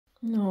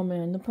No,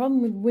 man, the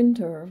problem with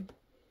winter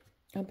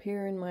up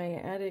here in my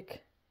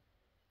attic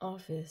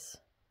office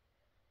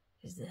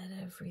is that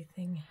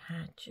everything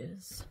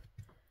hatches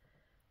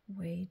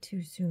way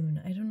too soon.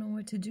 I don't know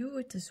what to do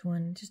with this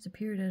one. It just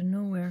appeared out of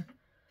nowhere.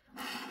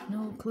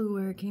 No clue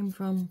where it came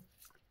from.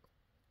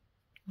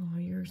 Oh,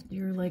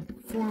 you're like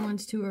 4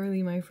 months too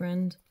early, my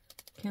friend.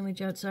 Can't let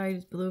you outside.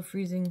 It's below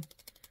freezing.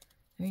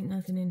 There ain't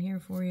nothing in here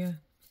for you.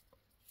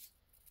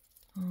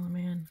 Oh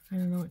man, I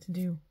don't know what to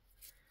do.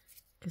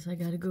 Guess I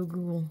gotta go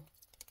Google.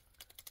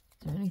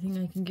 Is there anything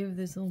I can give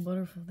this little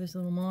butterfly, this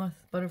little moth,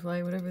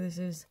 butterfly, whatever this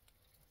is?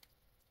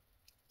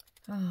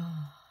 Ah,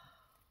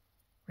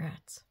 oh,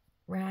 rats,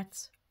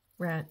 rats,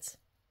 rats.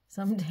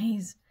 Some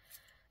days,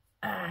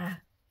 I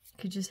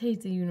could just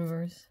hate the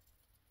universe.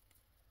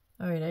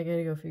 Alright, I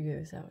gotta go figure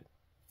this out.